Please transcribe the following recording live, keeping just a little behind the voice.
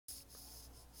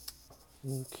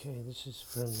Okay, this is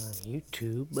from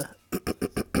YouTube.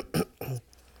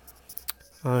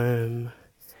 I'm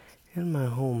in my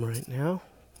home right now.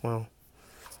 Well,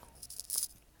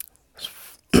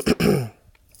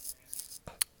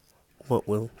 what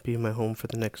will be my home for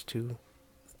the next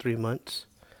 3 months?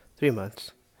 3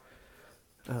 months.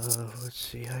 Let's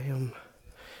see, I am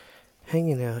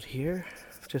hanging out here.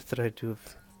 Just that I do a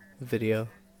video.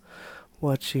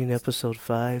 Watching episode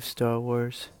 5, Star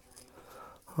Wars,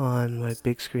 on my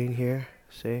big screen here.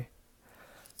 See?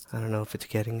 I don't know if it's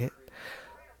getting it.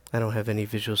 I don't have any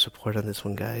visual support on this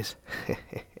one, guys.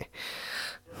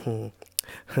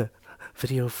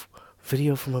 video,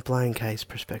 video from a blind guy's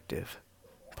perspective.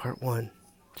 Part 1.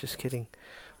 Just kidding.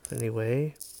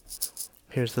 Anyway,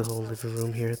 here's the whole living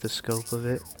room here, the scope of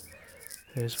it.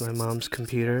 There's my mom's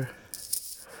computer.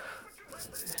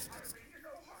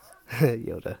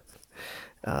 Yoda.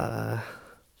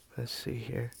 Let's see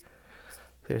here.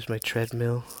 There's my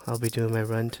treadmill. I'll be doing my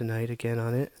run tonight again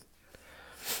on it.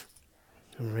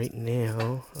 And right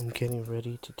now, I'm getting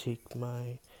ready to take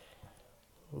my...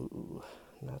 Ooh,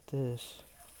 not this.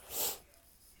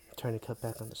 I'm trying to cut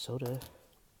back on the soda.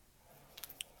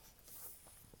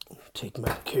 Take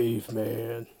my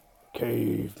caveman,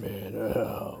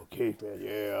 oh, caveman,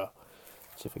 yeah.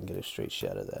 See if I can get a straight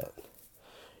shot of that.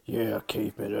 Yeah,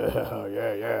 caveman,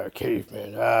 yeah,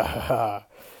 caveman,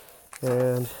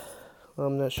 And well,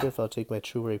 I'm not sure if I'll take my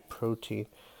True Ray protein.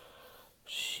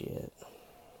 Shit.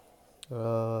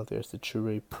 There's the True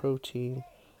Ray protein,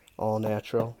 all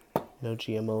natural, no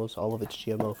GMOs. All of it's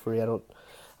GMO free. I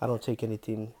don't take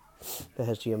anything that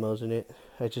has GMOs in it.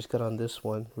 I just got on this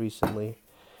one recently.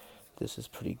 This is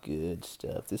pretty good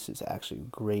stuff. This is actually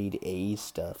grade A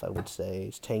stuff, I would say.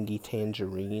 It's Tangy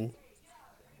Tangerine.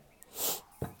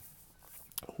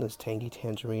 This Tangy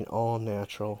Tangerine, all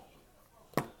natural.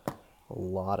 A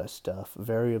lot of stuff.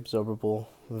 Very absorbable.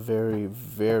 Very,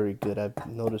 very good. I've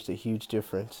noticed a huge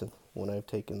difference when I've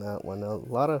taken that one.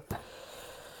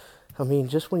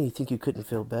 Just when you think you couldn't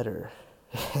feel better,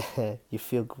 you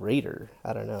feel greater.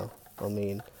 I don't know.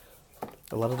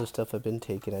 A lot of the stuff I've been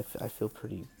taking, I feel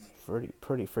pretty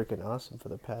freaking awesome for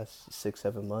the past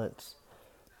 6-7 months.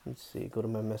 Let's see, go to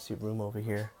my messy room over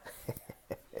here.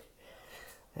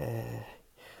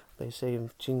 They say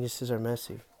geniuses are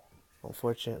messy.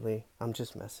 Unfortunately, I'm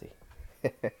just messy.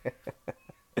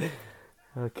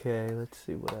 Okay, let's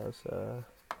see what else.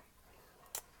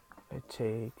 I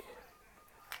take...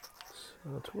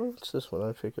 What's this one?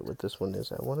 I forget what this one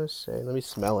is. I want to say... Let me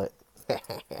smell it.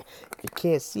 You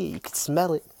can't see it, you can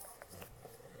smell it.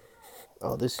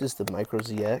 Oh, this is the Micro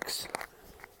ZX.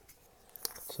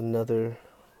 It's another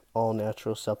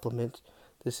all-natural supplement.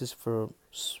 This is for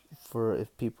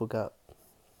if people got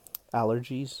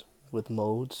allergies with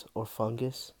molds or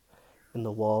fungus in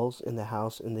the walls, in the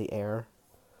house, in the air.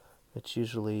 It's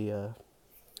usually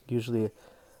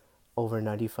over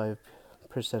 95%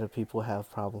 of people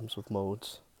have problems with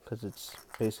molds because it's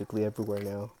basically everywhere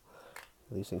now,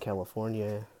 at least in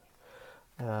California.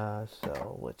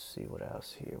 So let's see what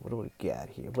else here. What do we got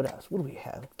here? What else? What do we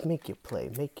have? Make it play.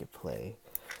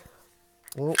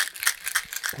 Well,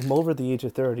 I'm over the age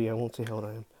of 30. I won't say how old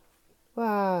I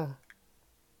am.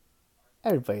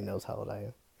 Everybody knows how old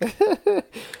I am.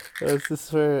 This is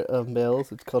for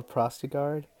males. It's called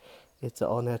Prostagard. It's an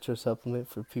all-natural supplement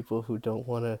for people who don't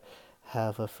want to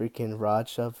have a freaking rod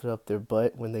shoved up their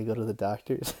butt when they go to the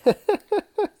doctors.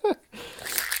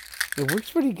 It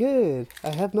works pretty good.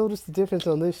 I have noticed the difference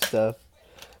on this stuff.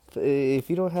 If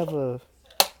you don't have a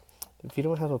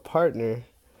partner,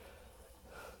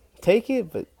 take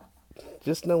it, but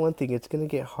just know one thing: it's gonna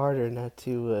get harder not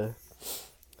to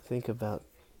think about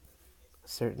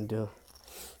certain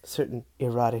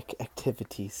erotic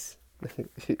activities.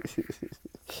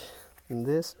 And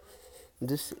this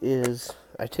is,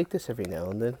 I take this every now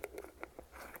and then.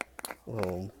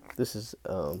 This is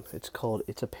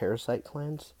it's a parasite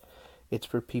cleanse. It's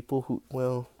for people who,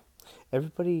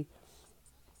 everybody,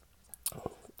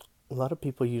 a lot of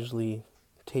people usually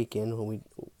take in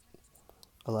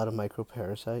a lot of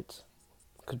microparasites.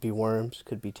 Could be worms,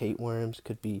 could be tapeworms,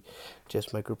 could be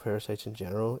just microparasites in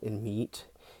general in meat,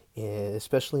 and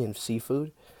especially in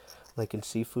seafood. Like in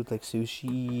seafood, like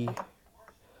sushi,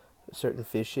 certain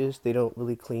fishes, they don't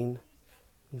really clean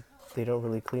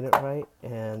it right,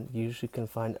 and you usually can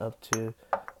find up to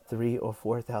 3,000 or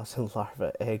 4,000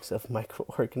 larva eggs of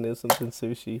microorganisms in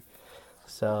sushi.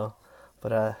 So,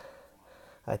 but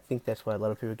I think that's why a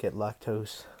lot of people get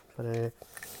lactose. But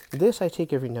this I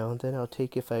take every now and then. I'll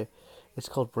take it's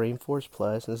called Brain Force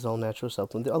Plus, and it's all natural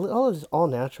supplement. All of it's all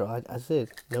natural. I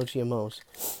said no GMOs.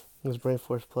 It's Brain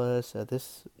Force Plus.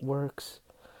 This works.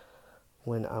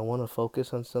 when I want to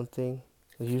focus on something,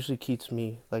 it usually keeps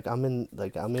me like I'm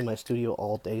in my studio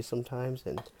all day sometimes,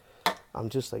 and I'm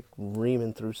just like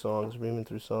reaming through songs,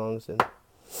 and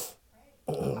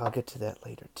I'll get to that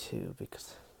later too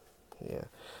because yeah.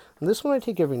 And this one I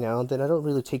take every now and then. I don't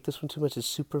really take this one too much. It's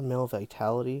Super Male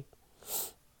Vitality.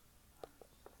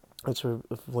 It's for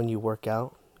when you work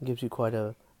out. It gives you quite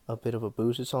a bit of a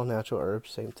boost. It's all natural herbs,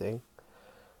 same thing.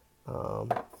 Um,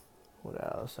 what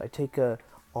else? I take a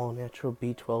all natural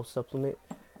B12 supplement.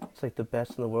 It's like the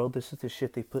best in the world. This is the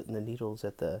shit they put in the needles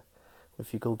at the.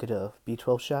 If you go get a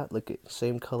B12 shot, look at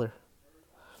same color.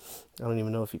 I don't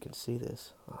even know if you can see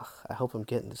this. Ugh, I hope I'm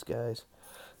getting this, guys.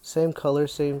 Same color,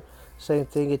 same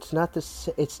thing. It's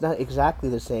not exactly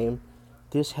the same.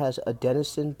 This has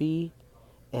adenosine B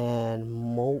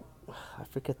and I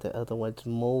forget the other one. It's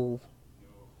mol.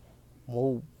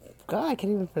 God, I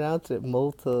can't even pronounce it.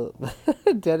 Molta.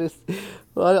 Adenosine.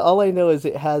 Well, all I know is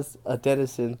it has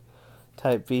adenosine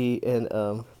type B, and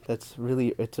it's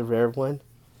a rare one.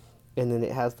 And then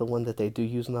it has the one that they do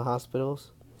use in the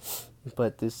hospitals,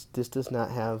 but this does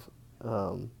not have.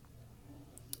 Um,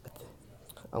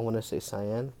 I want to say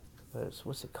cyan.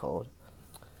 What's it called?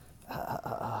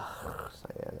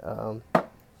 Cyan.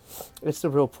 It's the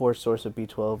real poor source of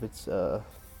B12.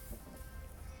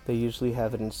 They usually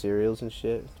have it in cereals and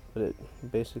shit, but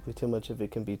basically too much of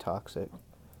it can be toxic.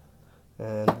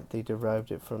 And they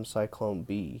derived it from Cyclone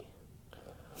B,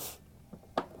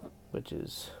 which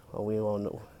is, well, we all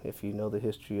know, if you know the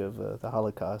history of the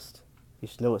Holocaust, you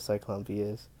should know what Cyclone B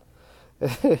is.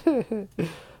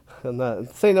 I'm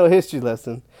not say no history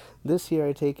lesson. This here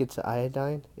I take it's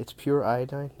iodine. It's pure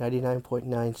iodine,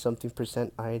 99.9 something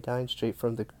percent iodine, straight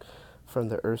from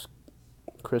the Earth's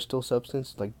crystal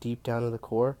substance, like deep down in the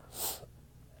core.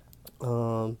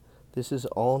 This is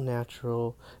all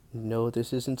natural. No,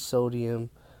 this isn't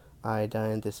sodium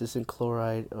iodine. This isn't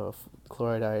chloride or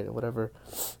chloride iodine, whatever.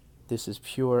 This is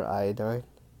pure iodine.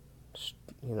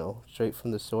 Straight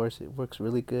from the source. It works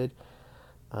really good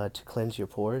to cleanse your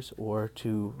pores or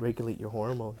to regulate your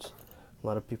hormones. A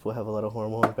lot of people have a lot of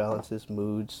hormone imbalances,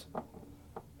 moods,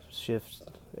 shifts,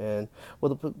 and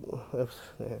well,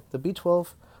 the B12.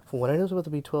 From what I know about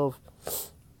the B12,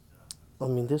 I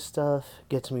mean, this stuff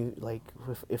gets me like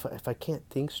if I can't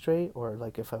think straight, or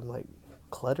like if I'm like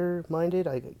clutter minded,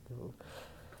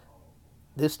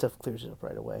 this stuff clears it up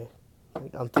right away.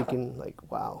 Like, I'm thinking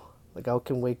like, wow. Like I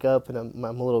can wake up and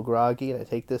I'm a little groggy, and I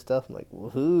take this stuff. I'm like,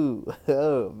 woohoo!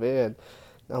 Oh man,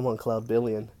 I'm on cloud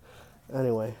billion.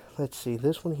 Anyway, let's see.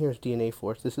 This one here is DNA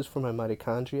Force. This is for my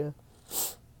mitochondria.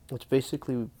 It's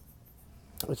basically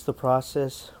it's the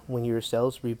process when your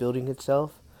cell's rebuilding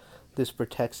itself. This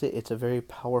protects it. It's a very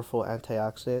powerful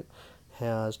antioxidant.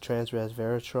 Has trans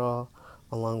resveratrol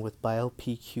along with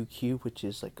bio-PQQ, which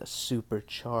is like a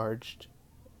supercharged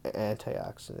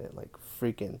antioxidant. Like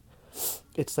freaking,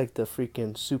 it's like the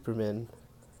freaking Superman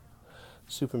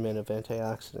of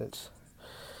antioxidants.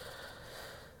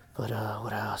 But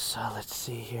what else? Let's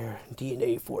see here.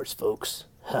 DNA Force, folks.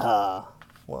 Haha.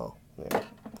 Well, yeah.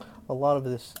 A lot of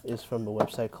this is from a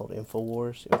website called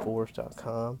Infowars,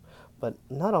 Infowars.com. But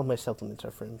not all my supplements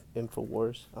are from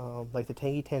Infowars. Like the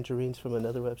Tangy Tangerines from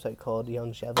another website called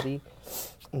Longevity.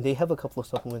 And they have a couple of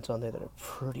supplements on there that are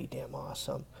pretty damn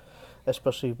awesome.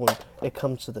 Especially when it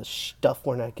comes to the stuff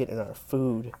we're not getting in our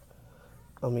food.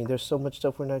 I mean, there's so much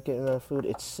stuff we're not getting in our food,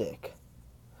 it's sick.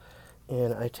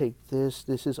 And I take this.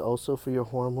 This is also for your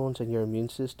hormones and your immune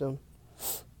system.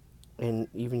 And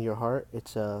even your heart.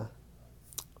 It's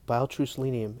Biotrue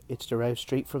Selenium. It's derived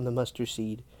straight from the mustard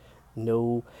seed.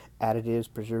 No additives,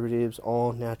 preservatives,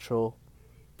 all natural,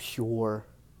 pure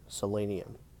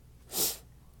selenium.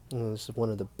 And this is one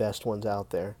of the best ones out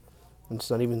there. And it's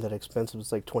not even that expensive.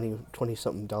 It's like 20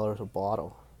 something dollars a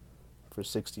bottle for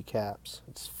 60 caps.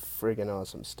 It's friggin'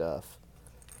 awesome stuff.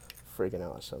 Friggin'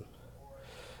 awesome.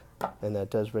 And that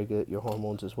does regulate your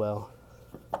hormones as well.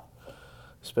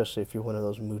 Especially if you're one of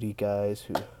those moody guys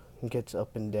who gets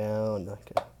up and down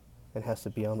and has to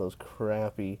be on those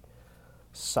crappy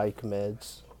psych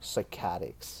meds,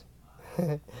 psychotics,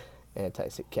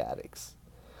 antipsychotics,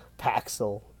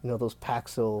 Paxil, those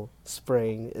Paxil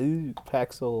spraying,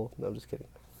 Paxil, no, I'm just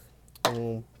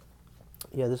kidding.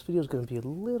 Yeah, this video is going to be a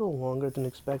little longer than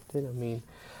expected. I mean,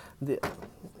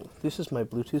 this is my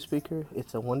Bluetooth speaker.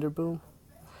 It's a Wonderboom.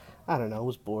 I don't know, I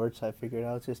was bored, so I figured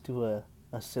I'll just do a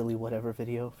silly whatever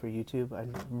video for YouTube.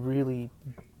 I'm really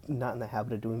not in the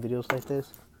habit of doing videos like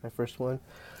this. My first one.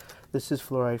 This is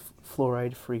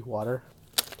fluoride-free water.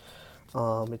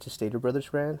 It's a Stater Brothers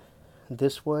brand.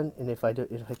 This one, and if I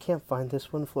can't find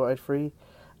this one fluoride-free,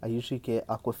 I usually get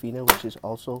Aquafina, which is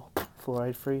also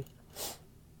fluoride-free.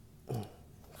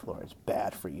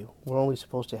 bad for you. We're only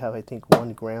supposed to have, I think,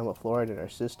 1 gram of fluoride in our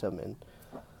system, and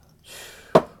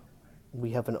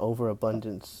we have an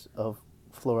overabundance of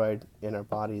fluoride in our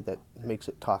body that makes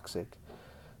it toxic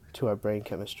to our brain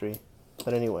chemistry.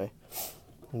 But anyway,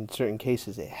 in certain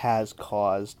cases, it has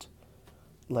caused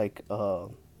like a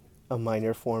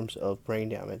minor forms of brain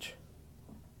damage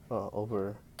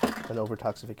over an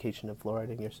overtoxification of fluoride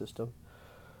in your system.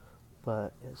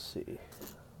 But let's see.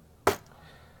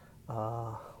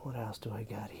 What else do I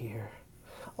got here?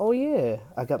 Oh yeah,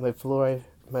 I got my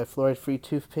fluoride-free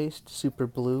toothpaste, Super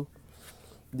Blue.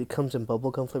 It comes in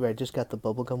bubblegum flavor. I just got the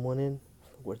bubblegum one in.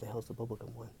 Where the hell's the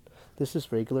bubblegum one? This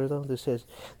is regular though. This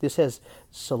has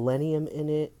selenium in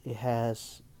it. It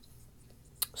has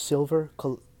silver,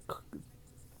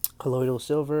 colloidal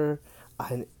silver,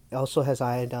 and it also has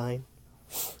iodine.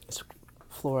 It's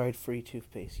fluoride-free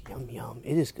toothpaste. Yum yum.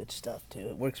 It is good stuff too.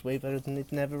 It works way better than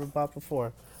it's never bought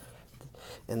before.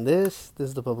 And this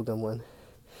is the bubblegum one.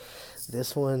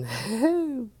 This one,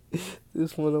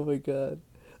 oh my god.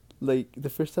 Like, the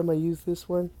first time I used this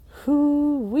one,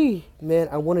 whoo-wee, man,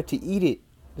 I wanted to eat it.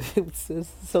 It's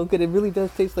so good. It really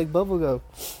does taste like bubblegum.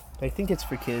 I think it's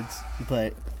for kids,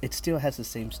 but it still has the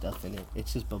same stuff in it.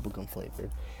 It's just bubblegum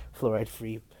flavored.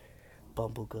 Fluoride-free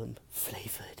bubblegum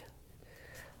flavored.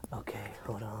 Okay,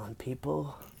 hold on,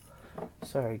 people.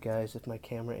 Sorry, guys, if my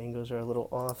camera angles are a little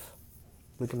off.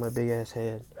 Look at my big-ass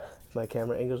head. My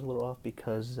camera angle's a little off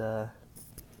because I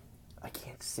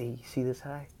can't see. See this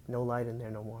high? No light in there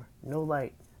no more. No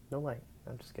light.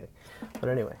 I'm just kidding. But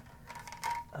anyway,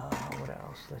 what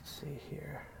else? Let's see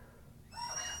here.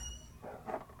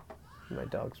 My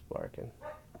dog's barking.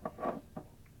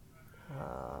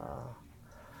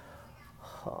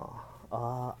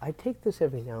 I take this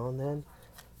every now and then.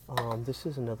 This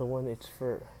is another one. It's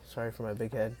for, sorry for my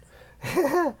big head.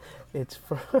 It's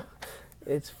for,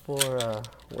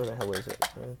 where the hell is it?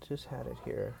 I just had it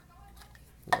here.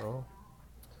 No.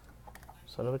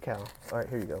 Son of a cow. Alright,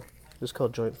 here you go. This is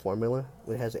called Joint Formula.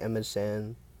 It has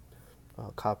MSM,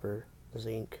 copper,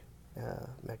 zinc,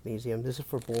 magnesium. This is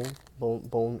for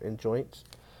bone and joints.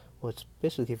 Well, it's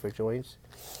basically for joints.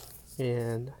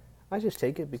 And I just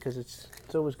take it because it's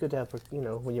always good to have,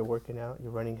 when you're working out,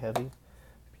 you're running heavy.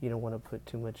 You don't want to put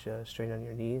too much strain on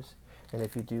your knees. And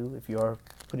if you are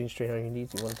putting strain on your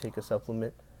knees, you want to take a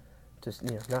supplement to,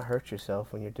 not hurt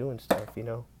yourself when you're doing stuff,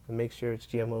 and make sure it's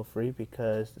GMO free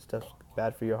because the stuff's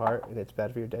bad for your heart and it's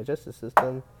bad for your digestive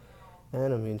system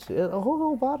and immune system, a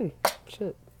whole body.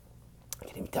 Shit. I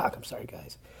can't even talk. I'm sorry,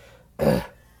 guys.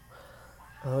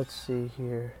 Let's see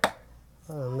here.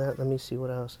 Let me see what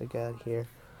else I got here.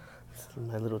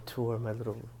 My little tour,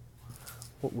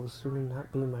 what will soon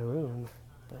not be my room.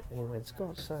 But anyway, let's go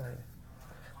outside.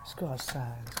 Let's go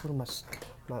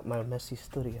to my messy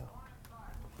studio.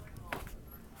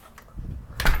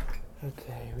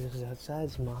 Okay, this is outside.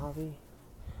 It's Mojave.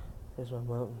 There's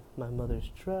my mother's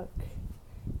truck.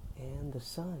 And the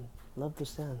sun. Love the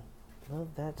sun.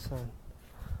 Love that sun.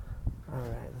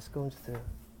 Alright, let's go into the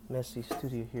messy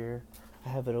studio here. I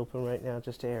have it open right now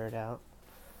just to air it out.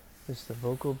 This is the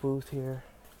vocal booth here.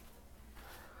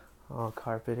 I'll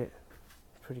carpet it.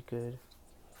 Pretty good.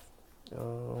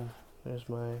 There's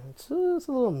it's a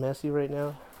little messy right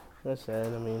now. That's sad,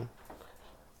 anyway,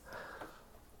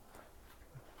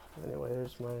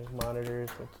 there's my monitors,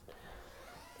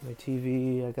 my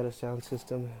TV. I got a sound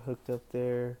system hooked up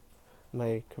there.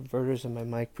 My converters and my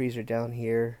mic pre's are down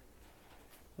here.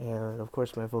 And of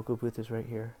course my vocal booth is right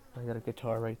here. I got a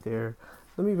guitar right there.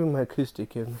 Let me bring my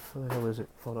acoustic in. Where the hell is it?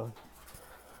 Hold on.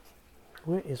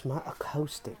 Where is my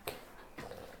acoustic?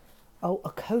 Oh,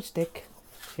 acoustic.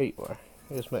 Here you are.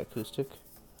 Here's my acoustic.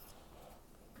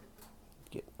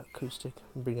 Get acoustic.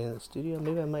 Bring it in the studio.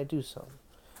 Maybe I might do something.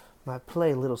 Might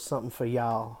play a little something for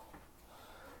y'all.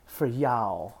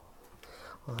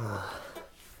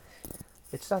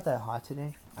 It's not that hot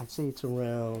today. I'd say it's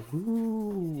around,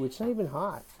 it's not even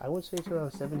hot. I would say it's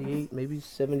around 78, maybe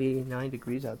 79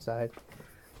 degrees outside,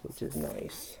 which is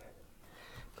nice.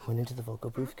 Going into the vocal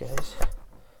booth, guys.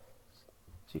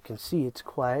 As you can see, it's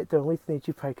quiet. The only thing that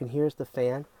you probably can hear is the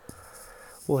fan.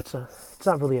 Well, it's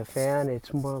not really a fan.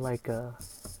 It's more like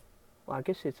I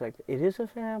guess it is a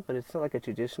fan, but it's not like a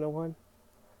traditional one.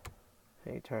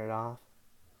 Hey, turn it off.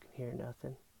 You can hear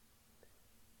nothing.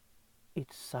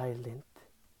 It's silent.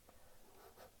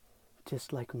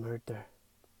 Just like murder.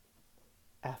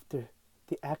 After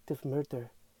the act of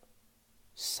murder,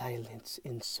 silence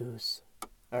ensues.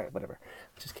 Alright, whatever.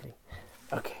 Just kidding.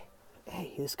 Okay.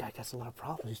 Hey, this guy got a lot of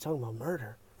problems. He's talking about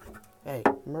murder. Hey,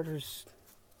 murders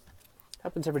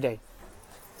happens every day.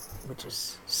 Which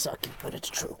is sucky, but it's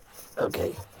true.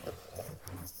 Okay.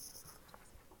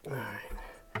 Alright.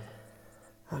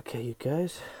 Okay, you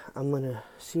guys, I'm gonna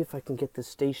see if I can get this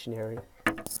stationary.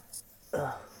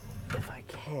 If I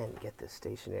can get this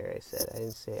stationary, I said. I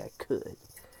didn't say I could.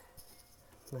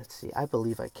 Let's see. I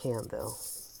believe I can, though.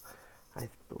 I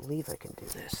believe I can do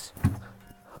this.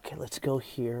 Okay, let's go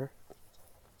here.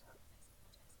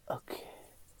 Okay.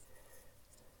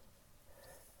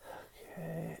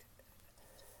 Okay.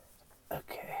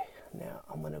 Okay. Now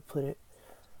I'm gonna put it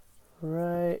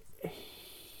right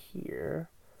here.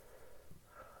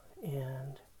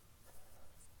 And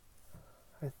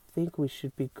I think we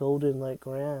should be golden like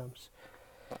grams.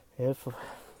 If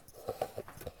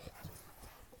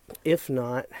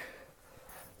not,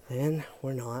 then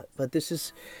we're not. But this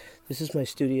is my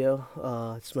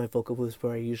studio. It's my vocal booth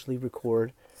where I usually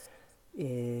record.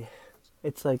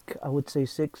 It's like, I would say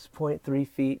 6.3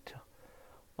 feet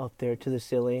up there to the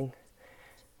ceiling,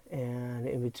 and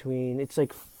in between it's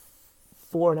like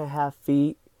 4.5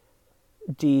 feet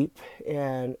deep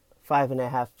and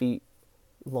 5.5 feet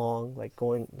long, like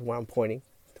going where I'm pointing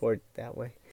toward that way.